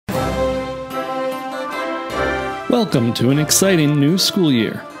Welcome to an exciting new school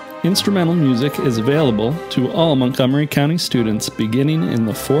year. Instrumental music is available to all Montgomery County students beginning in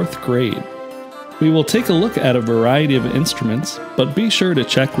the 4th grade. We will take a look at a variety of instruments, but be sure to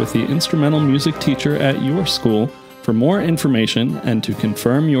check with the instrumental music teacher at your school for more information and to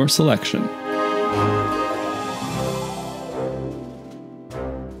confirm your selection.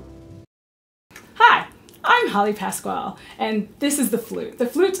 Hi, I'm Holly Pasquale, and this is the flute. The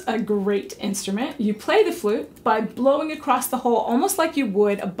flute's a great instrument. You play the flute by blowing across the hole almost like you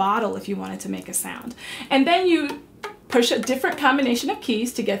would a bottle if you wanted to make a sound. And then you push a different combination of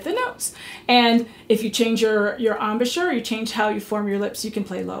keys to get the notes. And if you change your embouchure, or you change how you form your lips, you can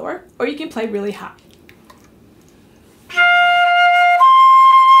play lower or you can play really high.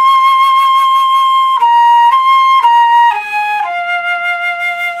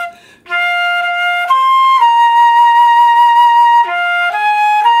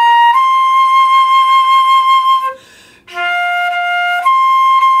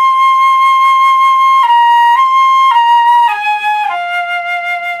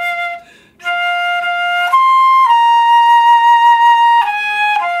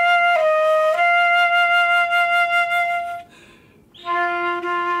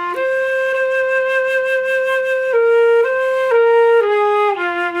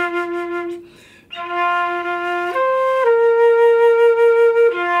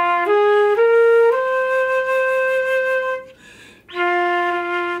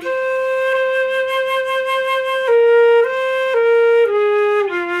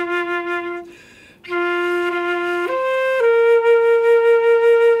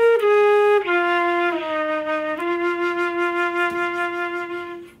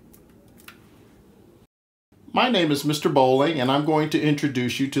 My name is Mr. Bowling, and I'm going to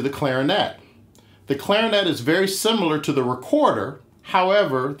introduce you to the clarinet. The clarinet is very similar to the recorder.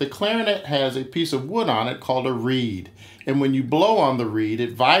 However, the clarinet has a piece of wood on it called a reed, and when you blow on the reed,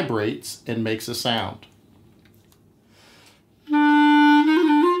 it vibrates and makes a sound.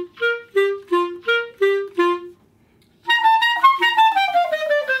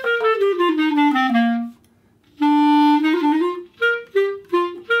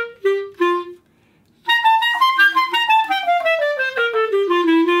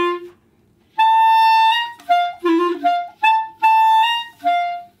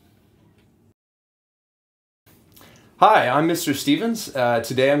 Hi, I'm Mr. Stevens.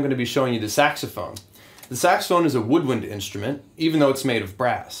 Today I'm going to be showing you the saxophone. The saxophone is a woodwind instrument, even though it's made of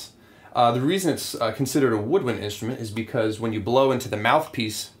brass. The reason it's considered a woodwind instrument is because when you blow into the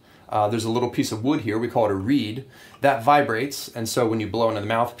mouthpiece, there's a little piece of wood here, we call it a reed, that vibrates, and so when you blow into the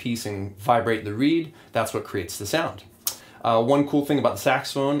mouthpiece and vibrate the reed, that's what creates the sound. One cool thing about the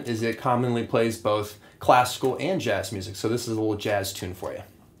saxophone is it commonly plays both classical and jazz music, so this is a little jazz tune for you.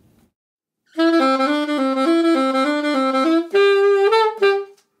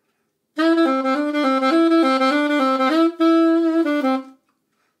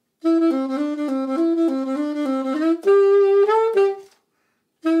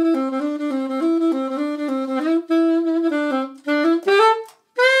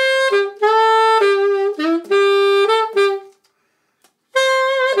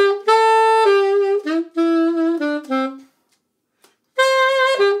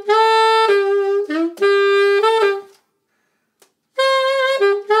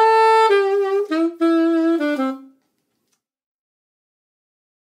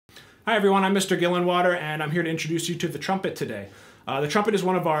 Hi everyone, I'm Mr. Gillenwater, and I'm here to introduce you to the trumpet today. The trumpet is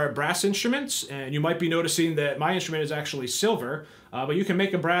one of our brass instruments, and you might be noticing that my instrument is actually silver, but you can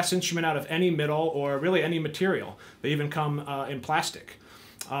make a brass instrument out of any metal or really any material. They even come in plastic.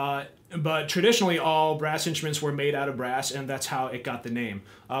 But traditionally all brass instruments were made out of brass, and that's how it got the name.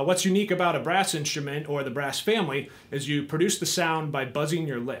 What's unique about a brass instrument or the brass family is you produce the sound by buzzing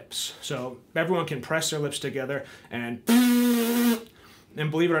your lips. So everyone can press their lips together and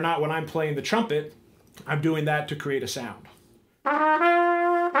believe it or not, when I'm playing the trumpet, I'm doing that to create a sound.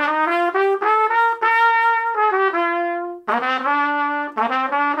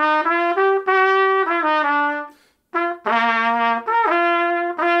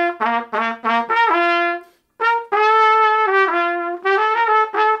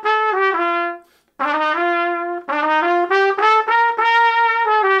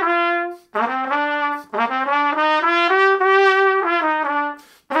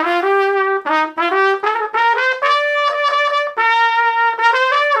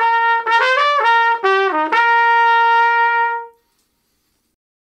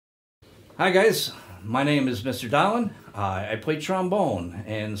 Hi guys, my name is Mr. Dowling. I play trombone,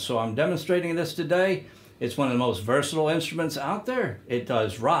 and so I'm demonstrating this today. It's one of the most versatile instruments out there. It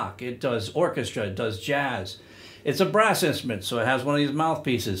does rock, it does orchestra, it does jazz. It's a brass instrument, so it has one of these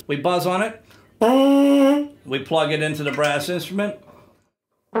mouthpieces. We buzz on it, we plug it into the brass instrument,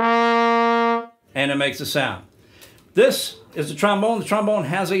 and it makes a sound. This is the trombone. The trombone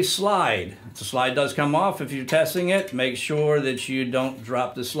has a slide. If the slide does come off, if you're testing it, make sure that you don't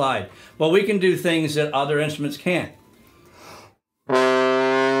drop the slide. But we can do things that other instruments can't.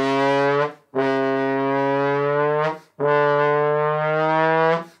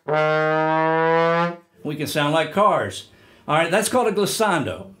 We can sound like cars. All right, that's called a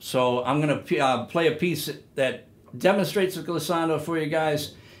glissando. So I'm going to play a piece that demonstrates the glissando for you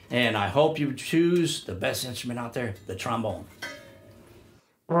guys. And I hope you choose the best instrument out there, the trombone.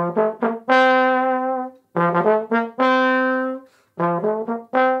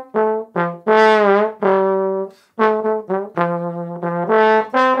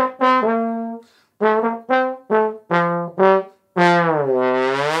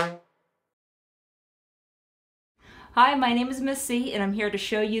 Hi, my name is Miss C, and I'm here to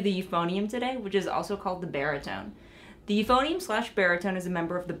show you the euphonium today, which is also called the baritone. The euphonium/baritone is a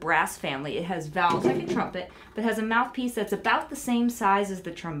member of the brass family. It has valves like a trumpet, but has a mouthpiece that's about the same size as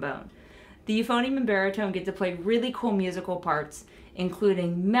the trombone. The euphonium and baritone get to play really cool musical parts,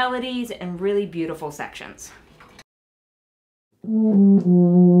 including melodies and really beautiful sections.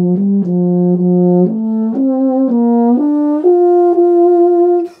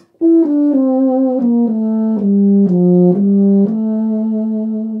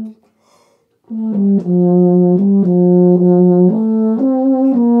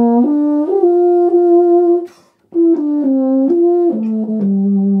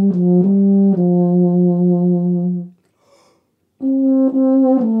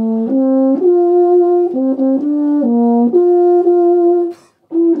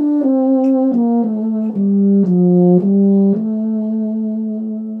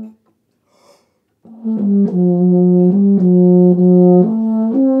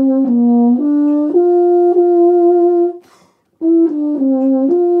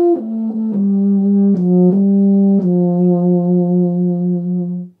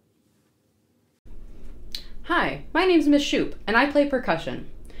 Hi, my name's Miss Shoop, and I play percussion.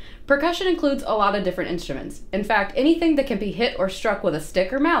 Percussion includes a lot of different instruments. In fact, anything that can be hit or struck with a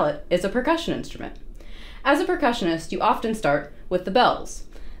stick or mallet is a percussion instrument. As a percussionist, you often start with the bells.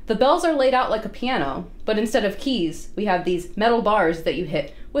 The bells are laid out like a piano, but instead of keys, we have these metal bars that you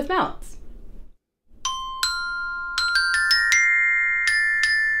hit with mallets.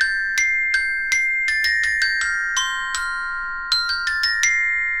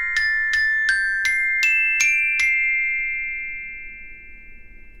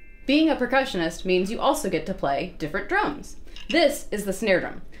 Being a percussionist means you also get to play different drums. This is the snare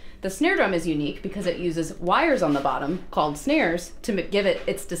drum. The snare drum is unique because it uses wires on the bottom, called snares, to give it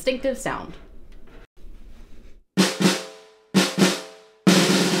its distinctive sound.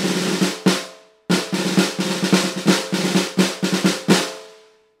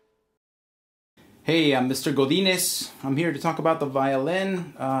 Hey, I'm Mr. Godinez. I'm here to talk about the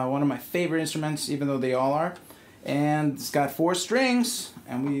violin, one of my favorite instruments, even though they all are. And it's got 4 strings,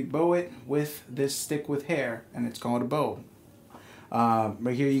 and we bow it with this stick with hair, and it's called a bow.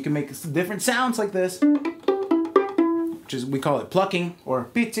 Right here you can make different sounds like this, which is, we call it plucking, or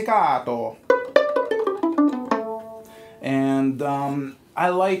pizzicato. And I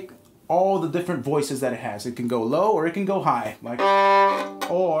like all the different voices that it has. It can go low or it can go high, like,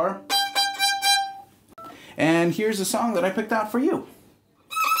 or. And here's a song that I picked out for you.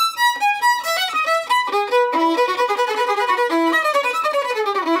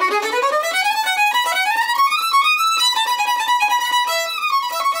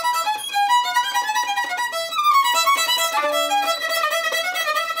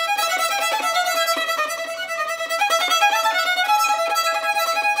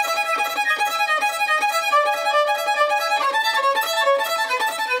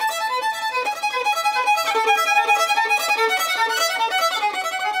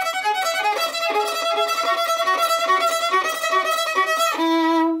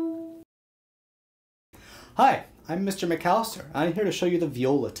 Hi, I'm Mr. McAllister. I'm here to show you the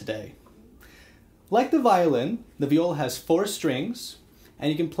viola today. Like the violin, the viola has 4 strings,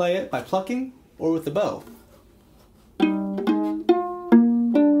 and you can play it by plucking or with the bow.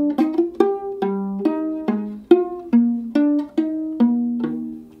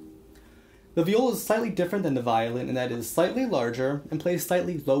 The viola is slightly different than the violin in that it is slightly larger and plays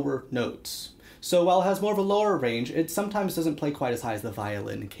slightly lower notes. So while it has more of a lower range, it sometimes doesn't play quite as high as the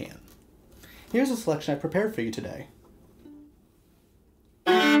violin can. Here's a selection I prepared for you today.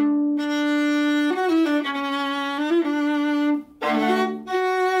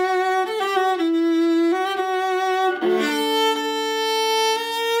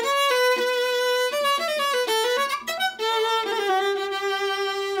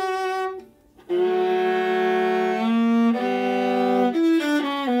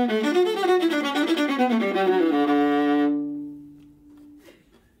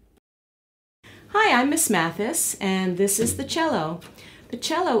 Miss Mathis, and this is the cello. The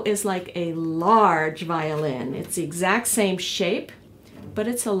cello is like a large violin. It's the exact same shape, but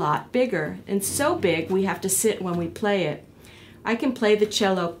it's a lot bigger. And so big we have to sit when we play it. I can play the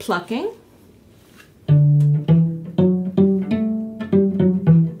cello plucking.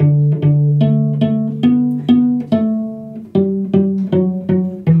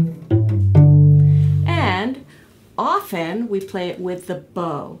 And often we play it with the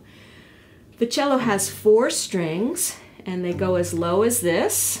bow. The cello has 4 strings, and they go as low as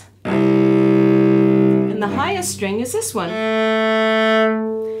this. And the highest string is this one.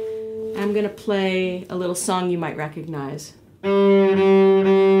 I'm going to play a little song you might recognize.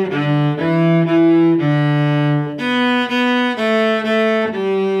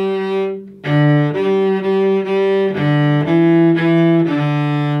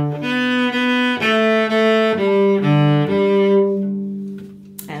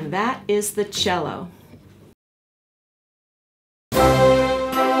 And that is the cello.